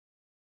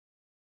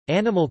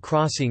Animal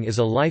Crossing is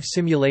a life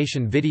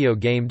simulation video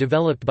game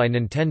developed by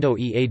Nintendo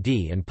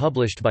EAD and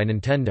published by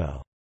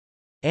Nintendo.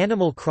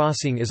 Animal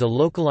Crossing is a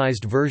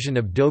localized version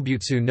of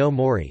Dobutsu no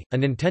Mori, a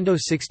Nintendo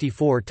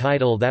 64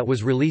 title that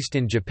was released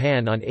in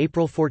Japan on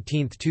April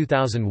 14,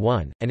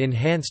 2001, and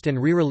enhanced and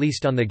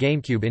re-released on the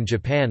GameCube in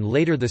Japan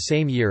later the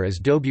same year as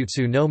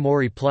Dobutsu no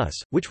Mori Plus,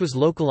 which was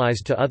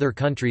localized to other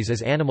countries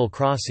as Animal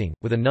Crossing,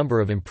 with a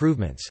number of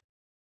improvements.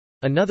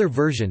 Another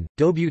version,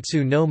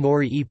 Dobutsu no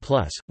Mori E+,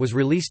 was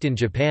released in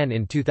Japan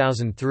in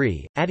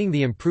 2003, adding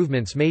the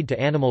improvements made to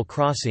Animal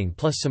Crossing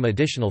plus some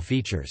additional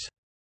features.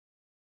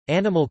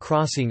 Animal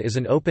Crossing is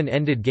an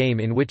open-ended game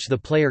in which the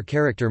player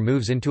character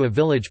moves into a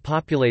village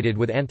populated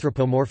with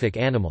anthropomorphic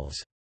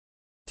animals.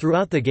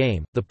 Throughout the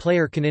game, the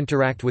player can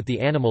interact with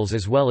the animals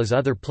as well as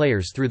other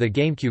players through the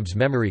GameCube's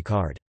memory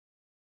card.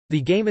 The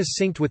game is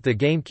synced with the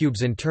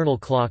GameCube's internal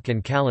clock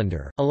and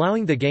calendar,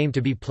 allowing the game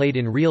to be played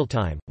in real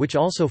time, which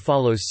also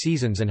follows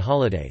seasons and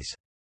holidays.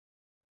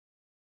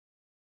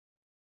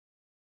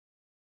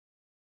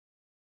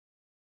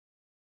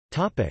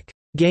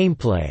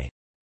 Gameplay.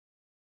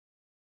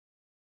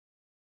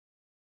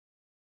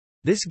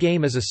 This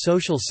game is a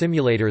social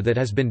simulator that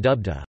has been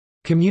dubbed a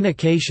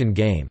communication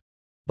game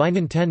by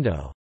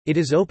Nintendo. It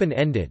is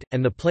open-ended,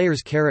 and the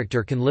player's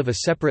character can live a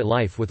separate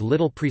life with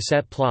little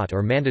preset plot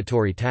or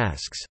mandatory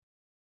tasks.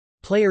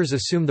 Players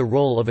assume the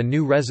role of a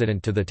new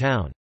resident to the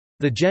town.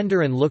 The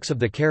gender and looks of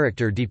the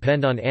character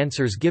depend on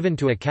answers given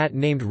to a cat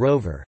named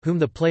Rover, whom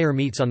the player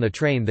meets on the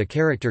train the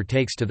character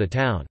takes to the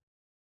town.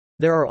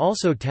 There are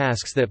also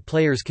tasks that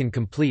players can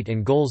complete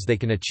and goals they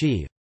can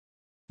achieve.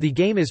 The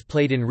game is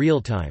played in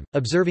real time,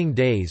 observing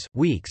days,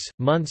 weeks,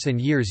 months and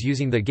years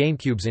using the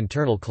GameCube's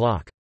internal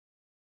clock.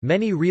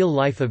 Many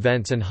real-life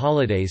events and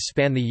holidays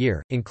span the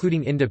year,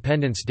 including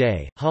Independence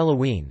Day,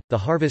 Halloween, the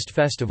Harvest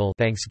Festival,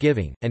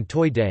 Thanksgiving, and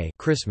Toy Day,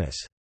 Christmas.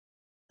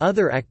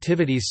 Other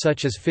activities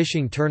such as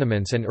fishing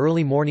tournaments and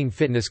early morning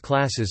fitness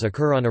classes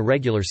occur on a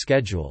regular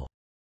schedule.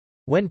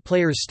 When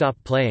players stop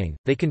playing,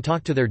 they can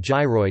talk to their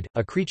gyroid,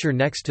 a creature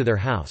next to their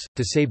house,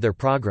 to save their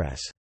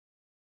progress.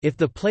 If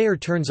the player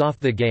turns off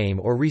the game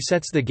or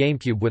resets the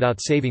GameCube without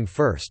saving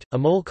first, a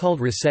mole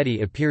called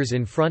Resetti appears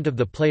in front of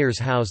the player's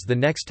house the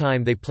next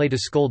time they play to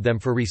scold them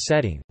for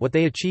resetting. What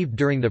they achieved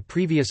during the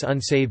previous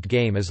unsaved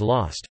game is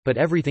lost, but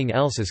everything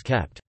else is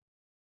kept.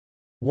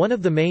 One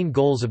of the main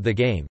goals of the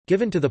game,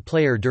 given to the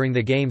player during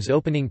the game's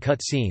opening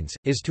cutscenes,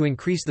 is to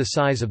increase the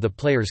size of the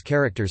player's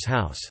character's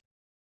house.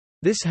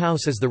 This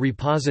house is the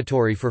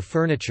repository for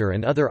furniture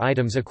and other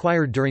items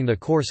acquired during the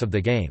course of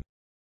the game.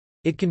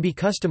 It can be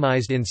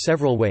customized in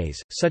several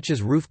ways, such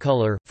as roof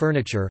color,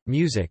 furniture,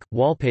 music,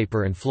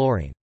 wallpaper and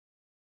flooring.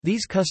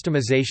 These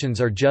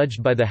customizations are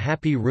judged by the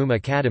Happy Room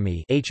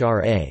Academy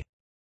 (HRA).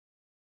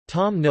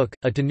 Tom Nook,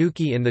 a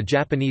tanuki in the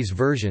Japanese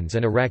versions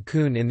and a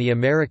raccoon in the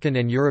American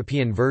and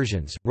European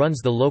versions,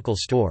 runs the local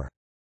store.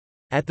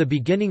 At the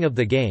beginning of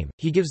the game,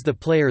 he gives the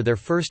player their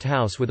first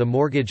house with a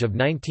mortgage of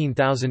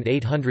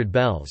 19,800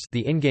 bells,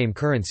 the in-game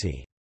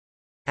currency.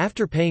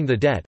 After paying the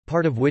debt,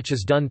 part of which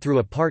is done through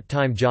a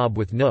part-time job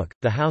with Nook,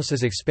 the house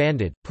is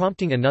expanded,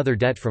 prompting another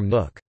debt from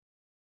Nook.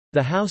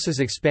 The house is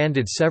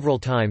expanded several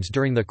times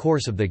during the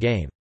course of the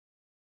game.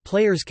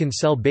 Players can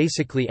sell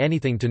basically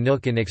anything to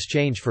Nook in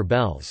exchange for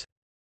bells.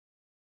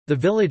 The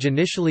village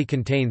initially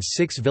contains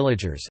 6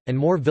 villagers, and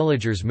more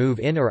villagers move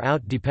in or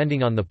out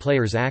depending on the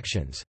player's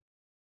actions.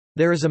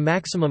 There is a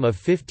maximum of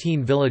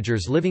 15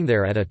 villagers living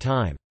there at a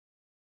time.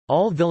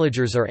 All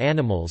villagers are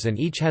animals and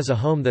each has a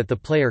home that the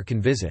player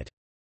can visit.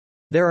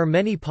 There are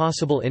many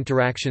possible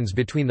interactions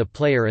between the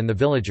player and the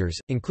villagers,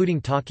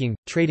 including talking,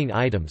 trading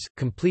items,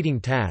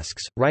 completing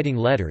tasks, writing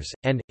letters,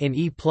 and, in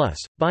E+,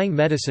 buying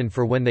medicine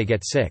for when they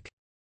get sick.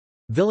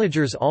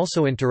 Villagers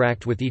also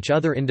interact with each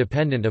other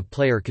independent of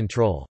player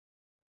control.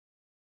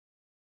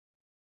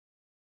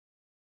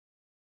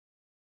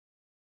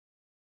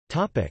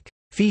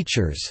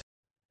 Features.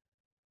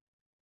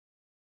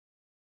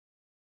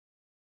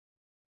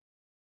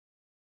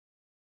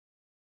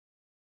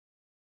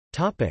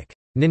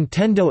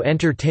 Nintendo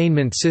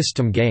Entertainment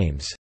System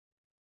games.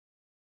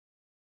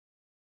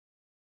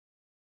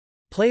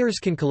 Players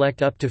can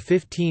collect up to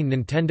 15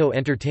 Nintendo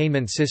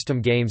Entertainment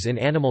System games in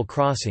Animal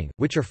Crossing,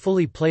 which are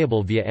fully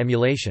playable via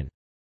emulation.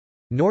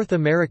 North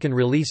American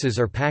releases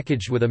are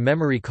packaged with a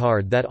memory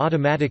card that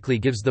automatically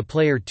gives the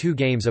player 2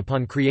 games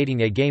upon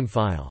creating a game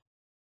file.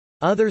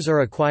 Others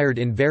are acquired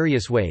in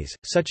various ways,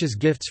 such as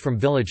gifts from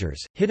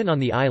villagers, hidden on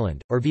the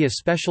island, or via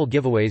special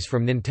giveaways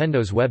from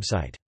Nintendo's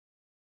website.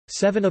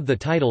 7 of the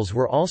titles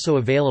were also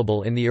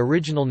available in the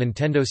original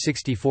Nintendo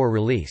 64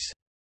 release.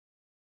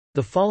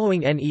 The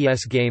following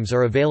NES games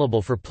are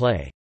available for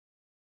play.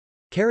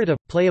 A,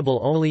 playable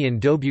only in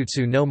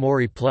Dobutsu no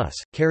Mori Plus,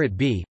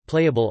 B,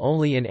 playable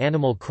only in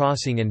Animal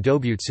Crossing and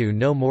Dobutsu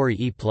no Mori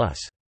E+.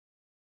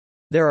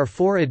 There are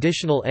 4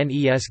 additional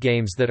NES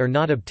games that are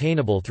not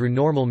obtainable through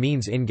normal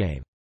means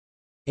in-game.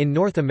 In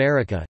North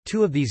America,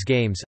 2 of these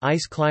games,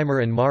 Ice Climber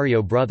and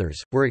Mario Brothers,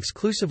 were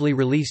exclusively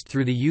released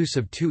through the use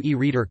of 2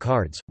 e-reader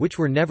cards, which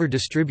were never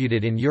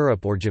distributed in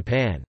Europe or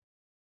Japan.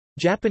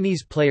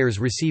 Japanese players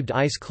received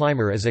Ice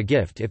Climber as a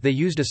gift if they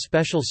used a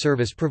special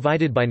service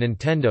provided by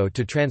Nintendo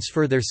to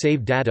transfer their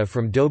save data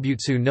from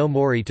Dobutsu no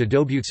Mori to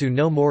Dobutsu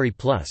no Mori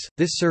Plus.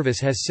 This service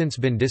has since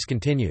been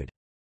discontinued.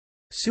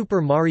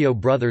 Super Mario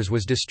Bros.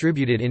 Was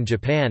distributed in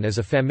Japan as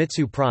a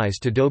Famitsu prize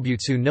to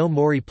Dobutsu no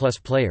Mori Plus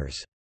players.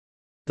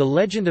 The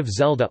Legend of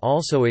Zelda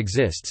also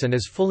exists and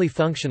is fully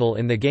functional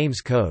in the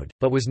game's code,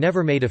 but was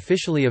never made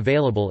officially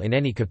available in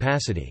any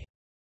capacity.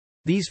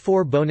 These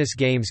 4 bonus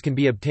games can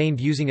be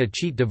obtained using a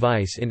cheat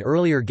device in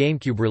earlier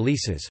GameCube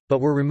releases, but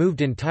were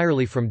removed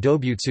entirely from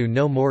Dobutsu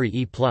no Mori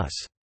E+.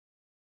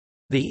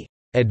 The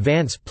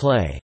Advance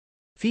Play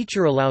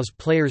feature allows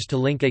players to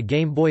link a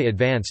Game Boy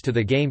Advance to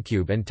the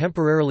GameCube and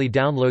temporarily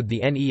download the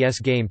NES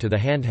game to the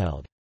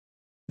handheld.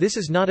 This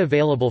is not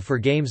available for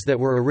games that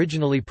were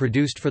originally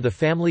produced for the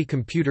Family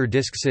Computer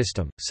Disk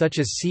System, such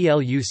as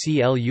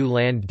CLU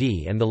Land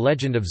D and The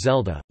Legend of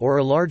Zelda, or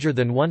are larger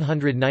than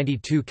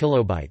 192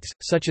 kilobytes,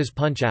 such as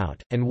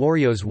Punch-Out! And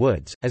Wario's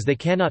Woods, as they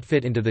cannot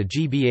fit into the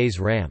GBA's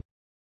RAM.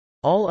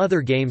 All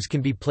other games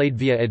can be played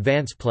via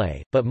Advance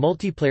Play, but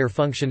multiplayer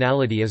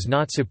functionality is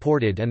not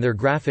supported and their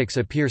graphics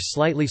appear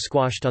slightly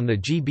squashed on the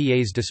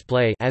GBA's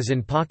display as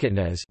in Pocket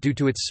NES due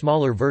to its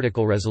smaller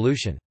vertical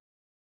resolution.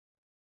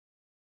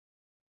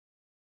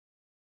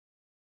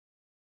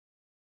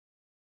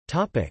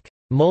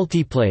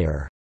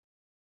 Multiplayer.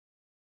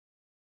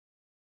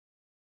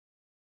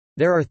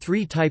 There are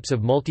 3 types of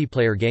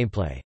multiplayer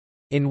gameplay.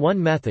 In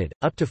one method,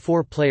 up to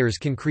 4 players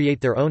can create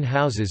their own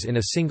houses in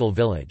a single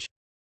village.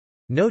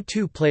 No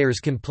 2 players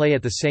can play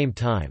at the same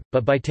time,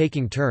 but by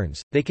taking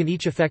turns, they can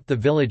each affect the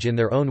village in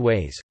their own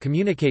ways,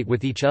 communicate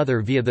with each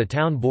other via the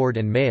town board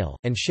and mail,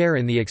 and share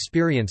in the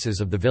experiences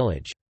of the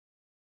village.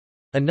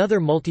 Another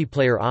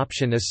multiplayer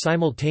option is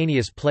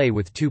simultaneous play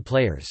with 2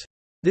 players.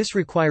 This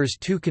requires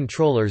 2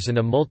 controllers and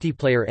a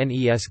multiplayer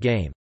NES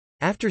game.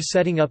 After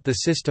setting up the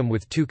system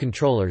with 2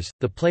 controllers,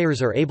 the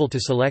players are able to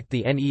select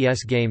the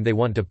NES game they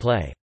want to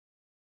play.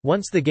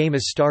 Once the game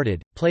is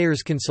started,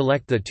 players can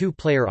select the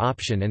 2-player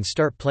option and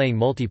start playing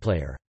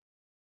multiplayer.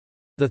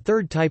 The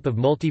third type of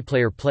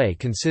multiplayer play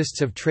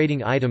consists of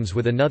trading items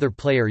with another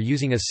player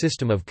using a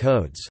system of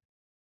codes.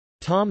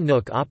 Tom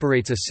Nook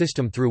operates a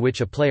system through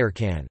which a player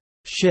can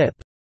ship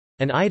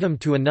an item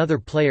to another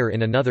player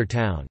in another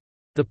town.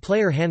 The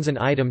player hands an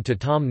item to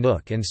Tom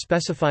Nook and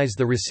specifies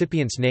the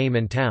recipient's name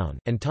and town,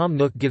 and Tom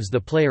Nook gives the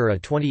player a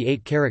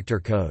 28-character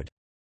code.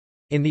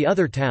 In the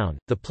other town,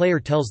 the player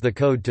tells the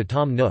code to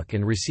Tom Nook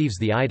and receives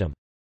the item.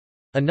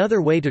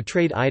 Another way to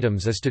trade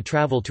items is to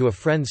travel to a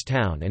friend's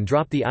town and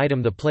drop the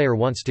item the player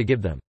wants to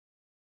give them.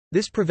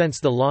 This prevents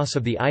the loss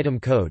of the item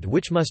code,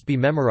 which must be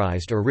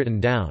memorized or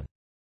written down.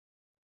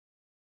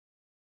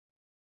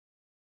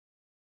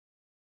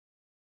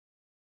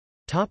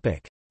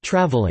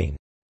 Traveling.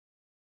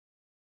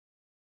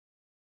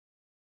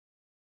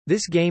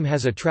 This game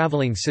has a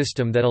traveling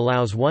system that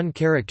allows one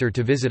character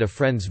to visit a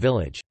friend's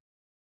village.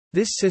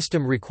 This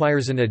system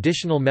requires an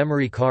additional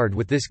memory card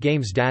with this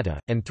game's data,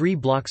 and 3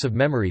 blocks of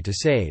memory to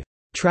save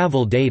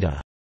travel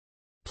data.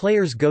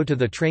 Players go to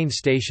the train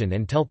station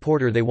and tell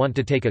Porter they want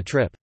to take a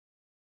trip.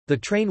 The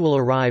train will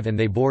arrive and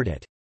they board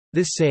it.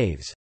 This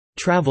saves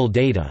travel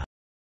data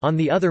on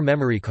the other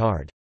memory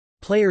card.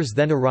 Players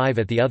then arrive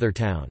at the other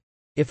town.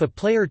 If a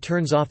player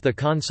turns off the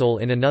console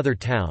in another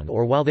town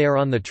or while they are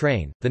on the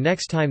train, the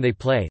next time they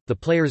play, the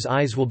player's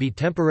eyes will be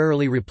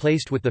temporarily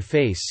replaced with the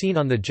face seen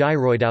on the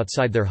gyroid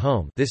outside their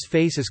home. This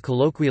face is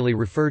colloquially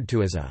referred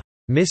to as a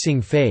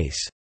missing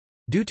face,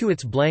 due to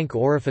its blank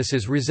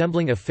orifices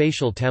resembling a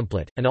facial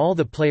template, and all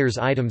the player's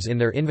items in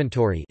their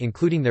inventory,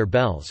 including their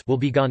bells, will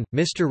be gone.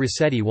 Mr.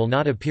 Rossetti will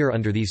not appear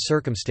under these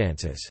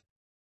circumstances.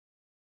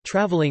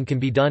 Traveling can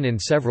be done in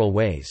several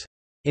ways.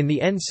 In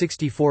the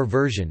N64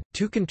 version,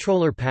 2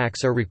 controller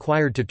packs are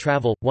required to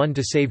travel, one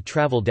to save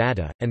travel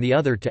data, and the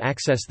other to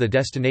access the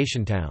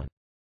destination town.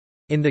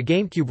 In the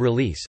GameCube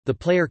release, the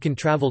player can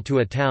travel to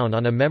a town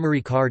on a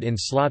memory card in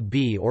slot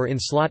B or in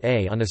slot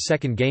A on a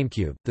second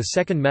GameCube. The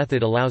second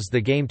method allows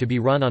the game to be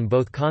run on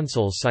both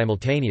consoles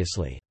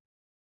simultaneously.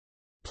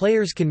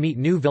 Players can meet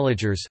new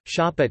villagers,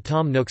 shop at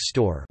Tom Nook's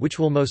store, which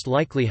will most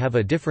likely have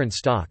a different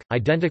stock.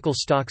 Identical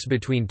stocks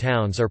between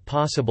towns are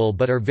possible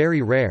but are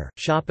very rare.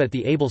 Shop at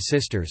the Able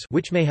Sisters,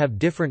 which may have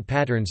different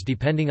patterns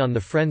depending on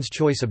the friend's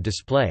choice of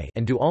display,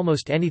 and do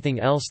almost anything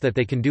else that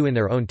they can do in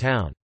their own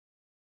town.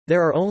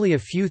 There are only a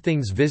few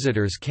things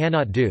visitors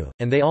cannot do,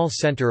 and they all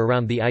center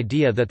around the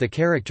idea that the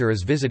character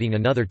is visiting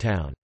another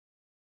town.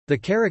 The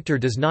character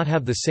does not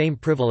have the same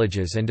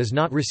privileges and does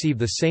not receive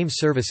the same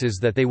services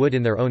that they would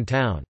in their own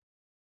town.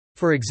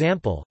 For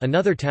example,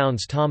 another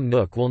town's Tom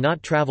Nook will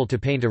not travel to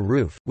paint a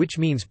roof, which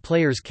means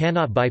players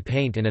cannot buy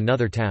paint in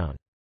another town.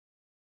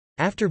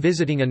 After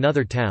visiting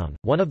another town,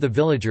 one of the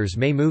villagers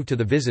may move to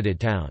the visited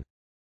town.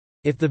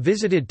 If the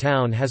visited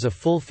town has a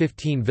full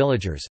 15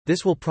 villagers,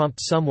 this will prompt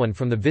someone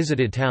from the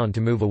visited town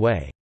to move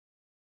away.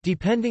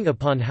 Depending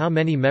upon how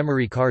many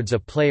memory cards a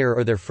player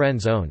or their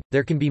friends own,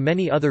 there can be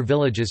many other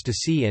villages to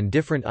see and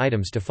different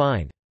items to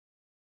find.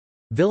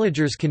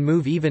 Villagers can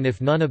move even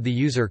if none of the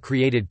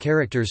user-created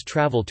characters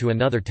travel to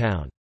another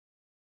town.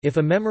 If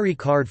a memory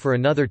card for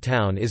another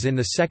town is in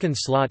the second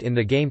slot in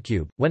the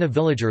GameCube, when a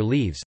villager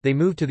leaves, they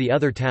move to the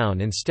other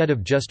town instead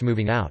of just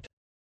moving out.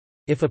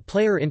 If a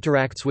player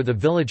interacts with a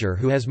villager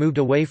who has moved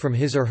away from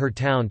his or her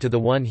town to the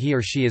one he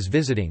or she is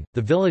visiting,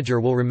 the villager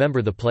will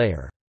remember the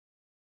player.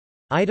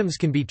 Items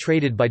can be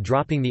traded by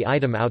dropping the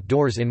item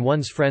outdoors in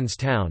one's friend's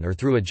town or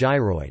through a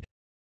gyroid.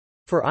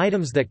 For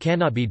items that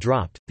cannot be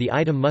dropped, the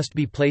item must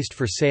be placed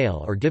for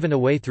sale or given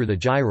away through the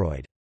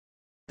gyroid.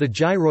 The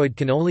gyroid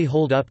can only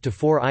hold up to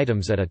 4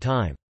 items at a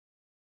time.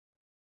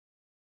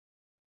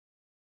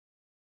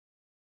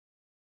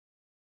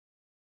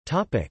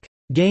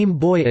 Game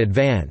Boy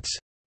Advance.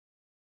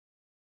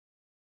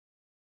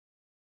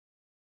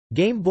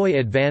 Game Boy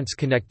Advance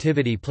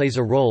connectivity plays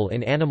a role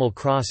in Animal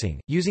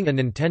Crossing, using a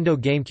Nintendo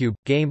GameCube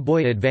Game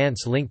Boy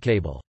Advance link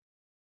cable.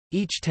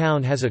 Each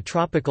town has a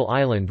tropical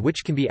island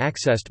which can be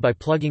accessed by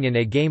plugging in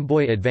a Game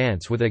Boy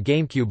Advance with a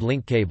GameCube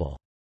link cable.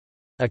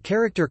 A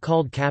character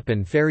called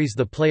Cap'n ferries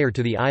the player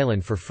to the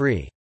island for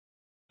free.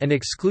 An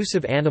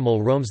exclusive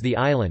animal roams the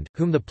island,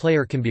 whom the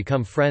player can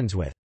become friends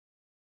with.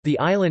 The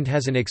island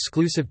has an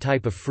exclusive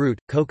type of fruit,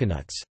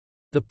 coconuts.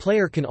 The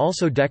player can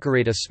also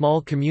decorate a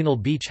small communal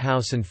beach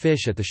house and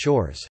fish at the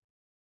shores.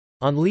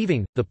 On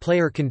leaving, the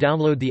player can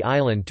download the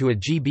island to a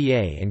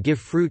GBA and give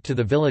fruit to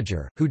the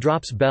villager, who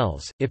drops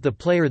bells. If the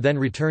player then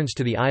returns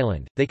to the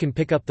island, they can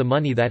pick up the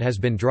money that has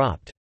been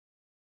dropped.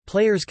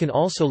 Players can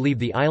also leave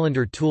the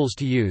islander tools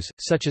to use,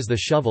 such as the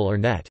shovel or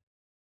net.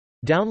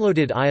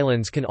 Downloaded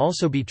islands can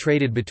also be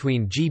traded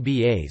between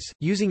GBAs,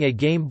 using a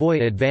Game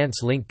Boy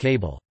Advance link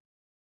cable.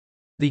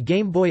 The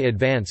Game Boy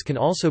Advance can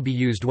also be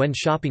used when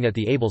shopping at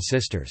the Able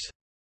Sisters.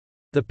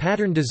 The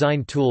pattern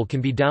design tool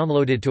can be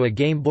downloaded to a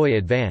Game Boy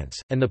Advance,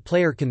 and the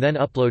player can then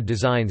upload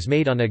designs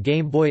made on a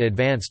Game Boy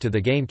Advance to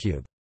the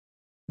GameCube.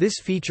 This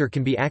feature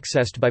can be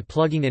accessed by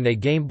plugging in a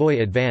Game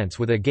Boy Advance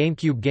with a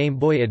GameCube Game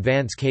Boy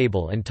Advance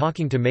cable and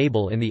talking to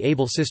Mabel in the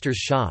Able Sisters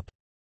shop.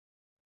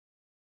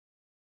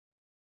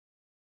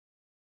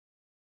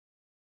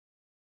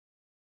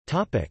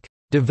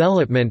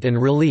 Development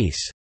and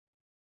release.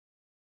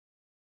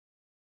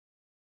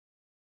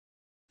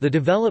 The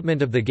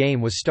development of the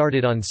game was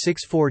started on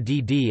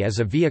 64DD as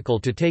a vehicle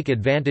to take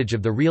advantage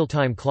of the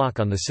real-time clock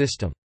on the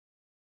system.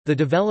 The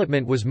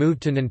development was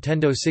moved to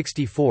Nintendo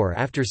 64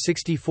 after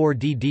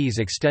 64DD's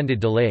extended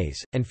delays,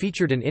 and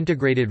featured an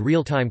integrated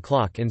real-time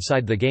clock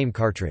inside the game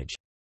cartridge.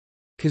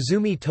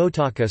 Kazumi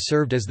Totaka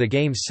served as the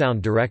game's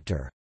sound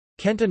director.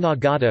 Kenta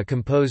Nagata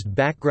composed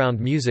background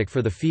music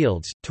for the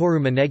fields, Toru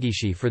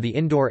Minegishi for the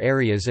indoor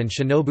areas and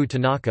Shinobu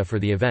Tanaka for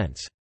the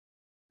events.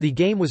 The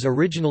game was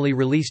originally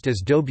released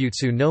as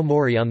Dobutsu no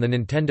Mori on the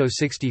Nintendo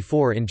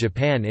 64 in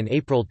Japan in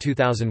April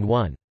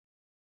 2001.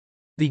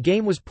 The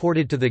game was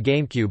ported to the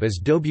GameCube as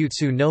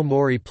Dobutsu no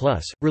Mori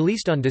Plus,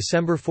 released on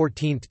December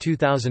 14,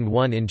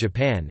 2001 in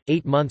Japan,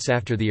 8 months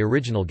after the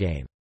original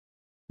game.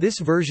 This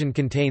version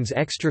contains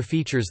extra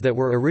features that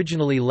were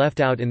originally left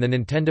out in the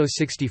Nintendo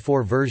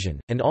 64 version,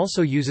 and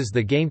also uses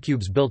the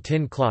GameCube's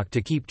built-in clock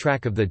to keep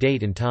track of the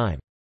date and time.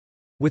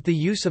 With the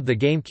use of the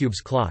GameCube's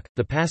clock,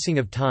 the passing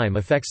of time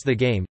affects the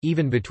game,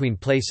 even between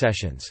play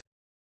sessions.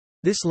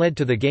 This led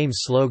to the game's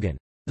slogan,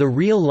 "The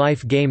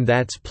real-life game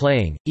that's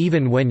playing,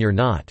 even when you're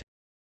not."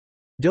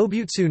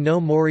 Dobutsu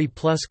no Mori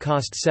Plus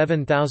cost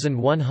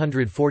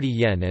 7,140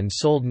 yen and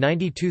sold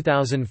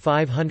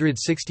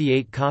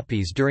 92,568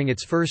 copies during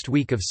its first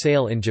week of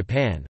sale in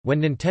Japan. When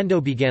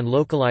Nintendo began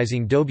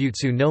localizing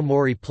Dobutsu no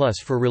Mori Plus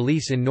for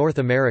release in North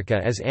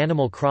America as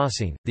Animal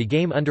Crossing, the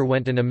game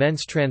underwent an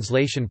immense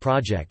translation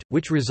project,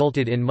 which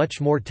resulted in much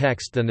more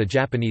text than the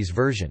Japanese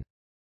version.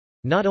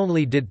 Not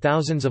only did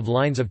thousands of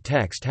lines of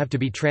text have to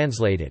be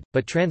translated,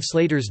 but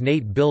translators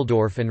Nate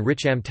Bildorf and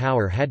Rich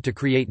Amtower had to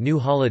create new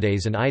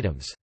holidays and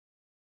items.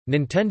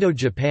 Nintendo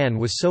Japan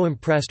was so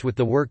impressed with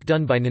the work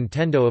done by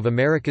Nintendo of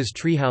America's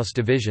Treehouse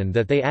division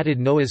that they added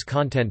Noah's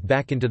content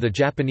back into the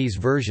Japanese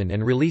version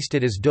and released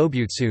it as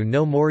Dobutsu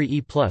no Mori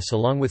E Plus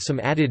along with some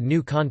added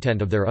new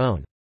content of their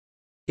own.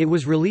 It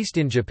was released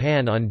in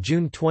Japan on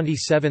June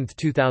 27,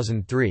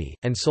 2003,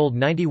 and sold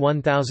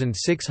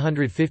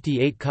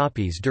 91,658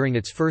 copies during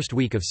its first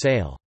week of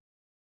sale.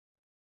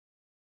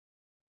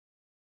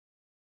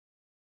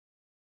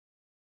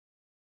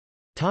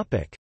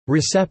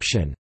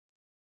 Reception.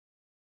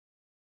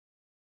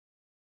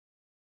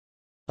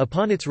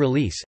 Upon its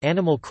release,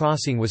 Animal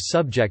Crossing was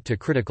subject to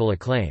critical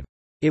acclaim.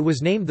 It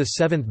was named the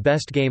 7th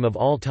best game of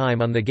all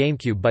time on the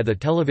GameCube by the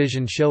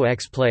television show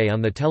X-Play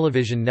on the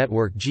television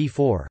network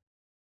G4.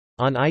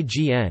 On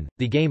IGN,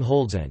 the game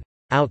holds an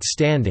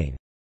outstanding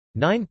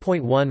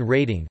 9.1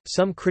 rating.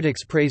 Some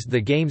critics praised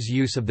the game's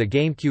use of the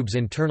GameCube's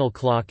internal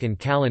clock and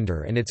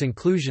calendar and its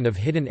inclusion of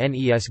hidden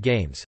NES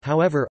games,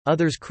 however,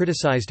 others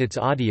criticized its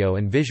audio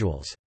and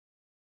visuals.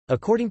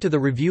 According to the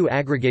review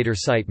aggregator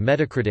site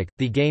Metacritic,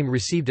 the game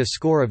received a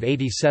score of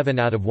 87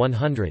 out of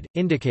 100,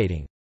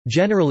 indicating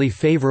generally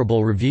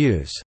favorable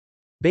reviews,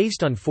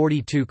 based on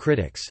 42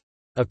 critics.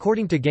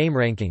 According to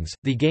GameRankings,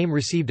 the game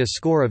received a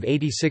score of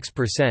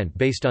 86%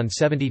 based on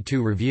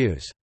 72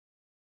 reviews.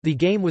 The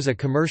game was a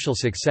commercial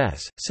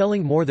success,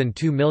 selling more than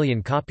 2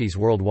 million copies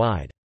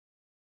worldwide.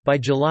 By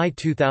July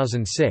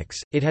 2006,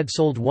 it had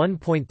sold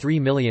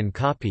 1.3 million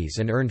copies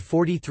and earned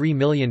 $43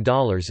 million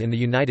in the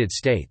United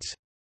States.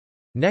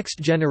 Next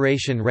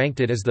Generation ranked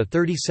it as the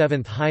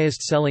 37th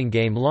highest-selling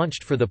game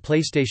launched for the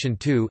PlayStation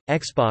 2,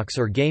 Xbox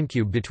or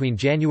GameCube between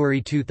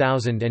January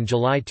 2000 and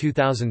July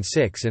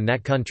 2006 in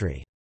that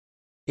country.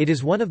 It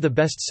is one of the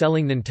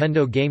best-selling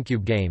Nintendo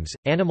GameCube games.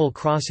 Animal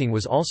Crossing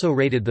was also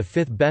rated the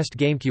 5th best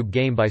GameCube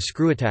game by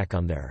ScrewAttack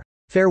on their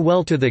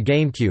Farewell to the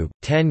GameCube,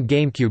 10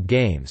 GameCube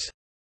Games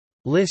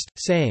list,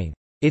 saying,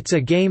 "It's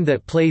a game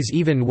that plays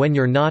even when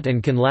you're not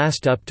and can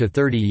last up to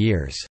 30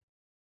 years."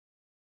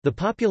 The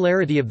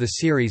popularity of the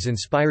series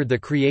inspired the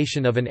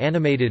creation of an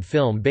animated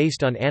film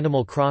based on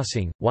Animal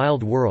Crossing,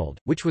 Wild World,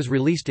 which was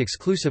released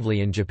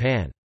exclusively in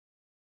Japan.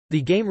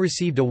 The game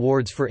received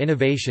awards for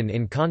innovation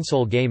in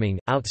console gaming,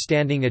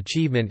 outstanding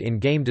achievement in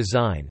game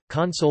design,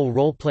 console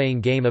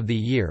role-playing game of the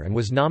year, and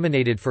was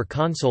nominated for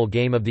Console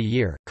Game of the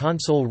Year,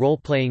 Console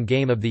Role-Playing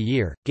Game of the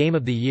Year,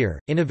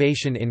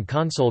 Innovation in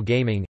Console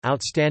Gaming,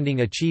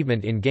 Outstanding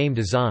Achievement in Game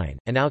Design,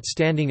 and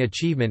Outstanding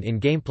Achievement in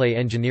Gameplay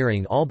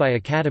Engineering, all by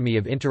Academy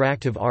of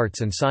Interactive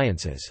Arts and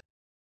Sciences.